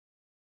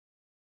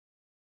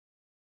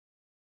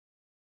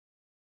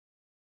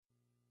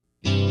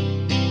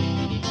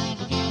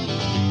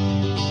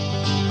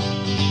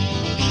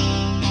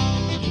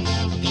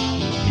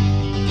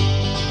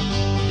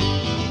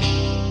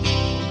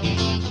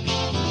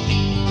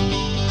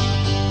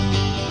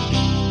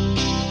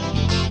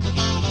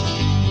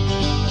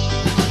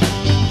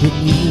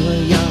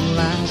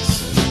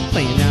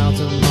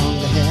among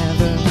the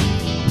heather,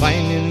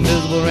 fighting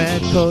invisible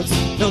redcoats.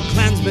 No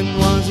Klansman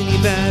was any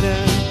better.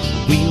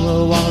 We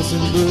were Wallace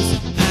and Bruce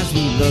as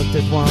we looked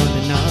at one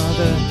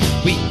another.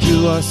 We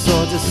drew our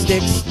swords as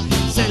sticks,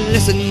 said,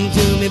 listen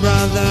to me,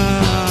 brother.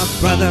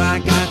 Brother, I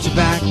got your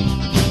back,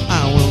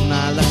 I will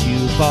not let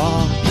you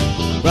fall.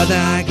 Brother,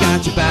 I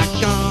got your back,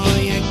 all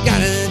you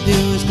gotta do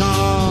is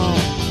call.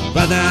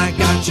 Brother, I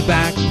got your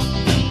back,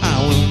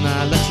 I will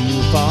not let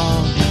you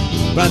fall.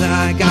 Brother,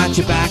 I got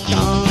your back,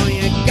 all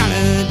you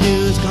gotta do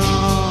is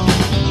call.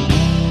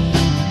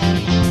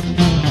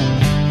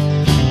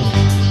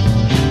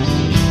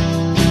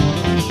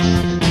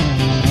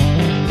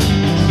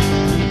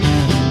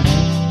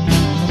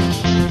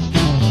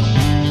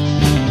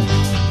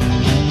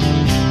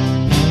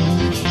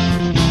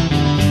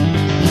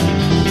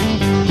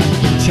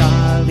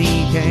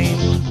 Charlie came,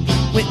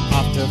 went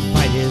off to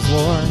fight his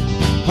war,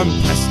 from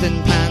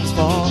Preston, Pans,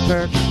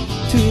 Falkirk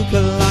to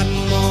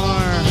Culloden Moor.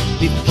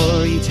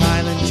 Before each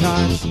Highland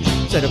charge,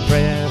 said a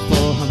prayer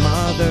for her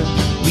mother.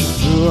 We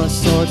drew our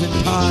swords and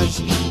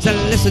charged, said,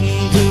 listen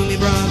to me,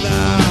 brother.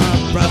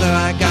 Brother,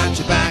 I got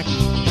your back,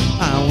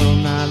 I will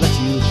not let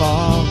you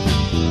fall.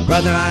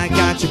 Brother, I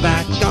got your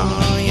back,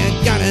 all you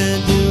gotta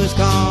do is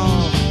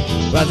call.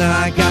 Brother,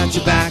 I got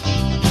your back,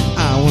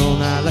 I will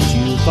not let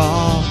you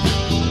fall.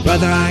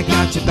 Brother, I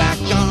got your back,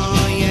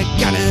 all you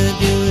gotta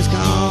do is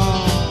call.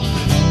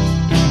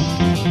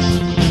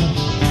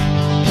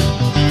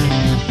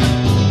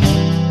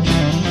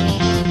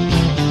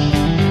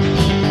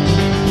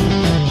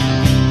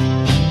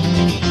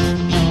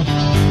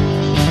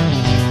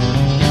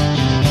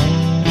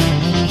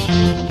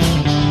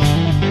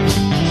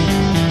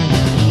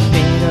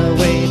 Made our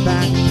way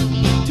back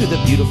to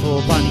the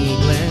beautiful Bonnie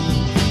Glen,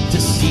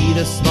 to see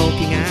the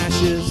smoking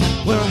ashes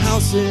where our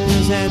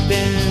houses had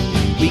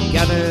been. We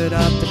gathered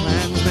up the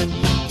Klansmen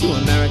to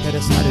America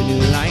to start a new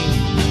life,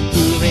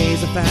 to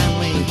raise a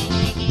family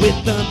with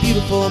the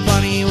beautiful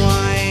Bonnie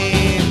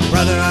wife.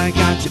 Brother, I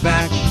got your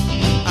back,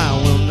 I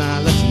will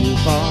not let you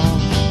fall.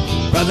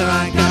 Brother,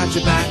 I got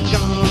your back,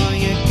 all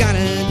you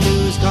gotta do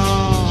is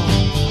call.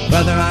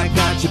 Brother, I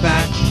got your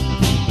back,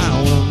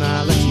 I will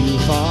not let you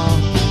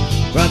fall.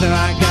 Brother,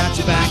 I got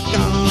your back,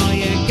 all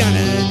you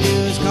gotta do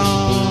is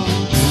call.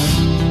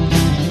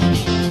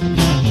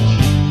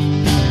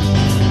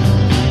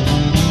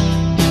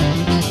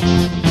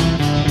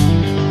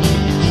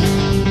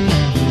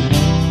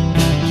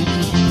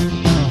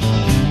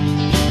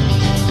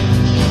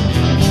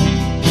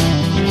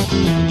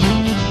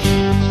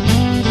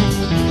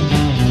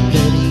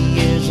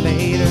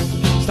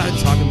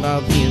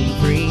 About being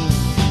free,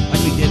 like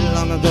we did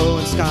long ago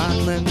in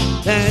Scotland,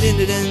 that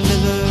ended in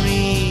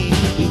misery.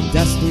 We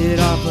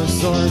dusted off our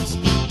swords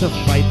to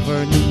fight for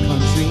a new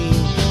country.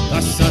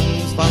 Our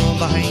sons followed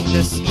behind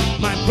us.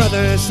 My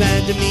brother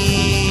said to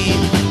me,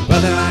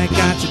 brother, I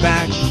got your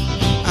back,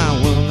 I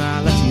will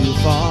not let you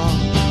fall.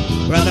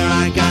 Brother,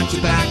 I got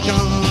your back,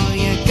 all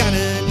you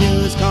gotta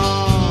do is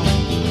call.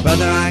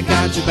 Brother, I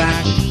got your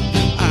back,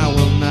 I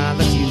will not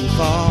let you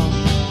fall.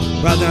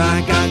 Brother, I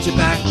got your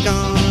back,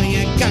 all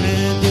you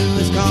gotta do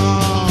is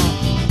call.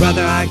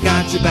 Brother, I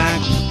got your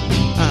back,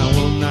 I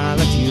will not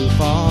let you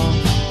fall.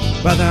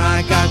 Brother,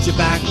 I got your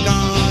back,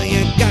 all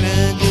you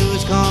gotta do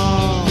is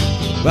call.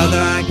 Brother,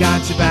 I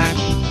got your back,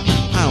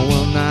 I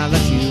will not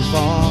let you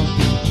fall.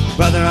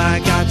 Brother, I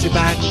got your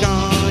back,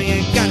 all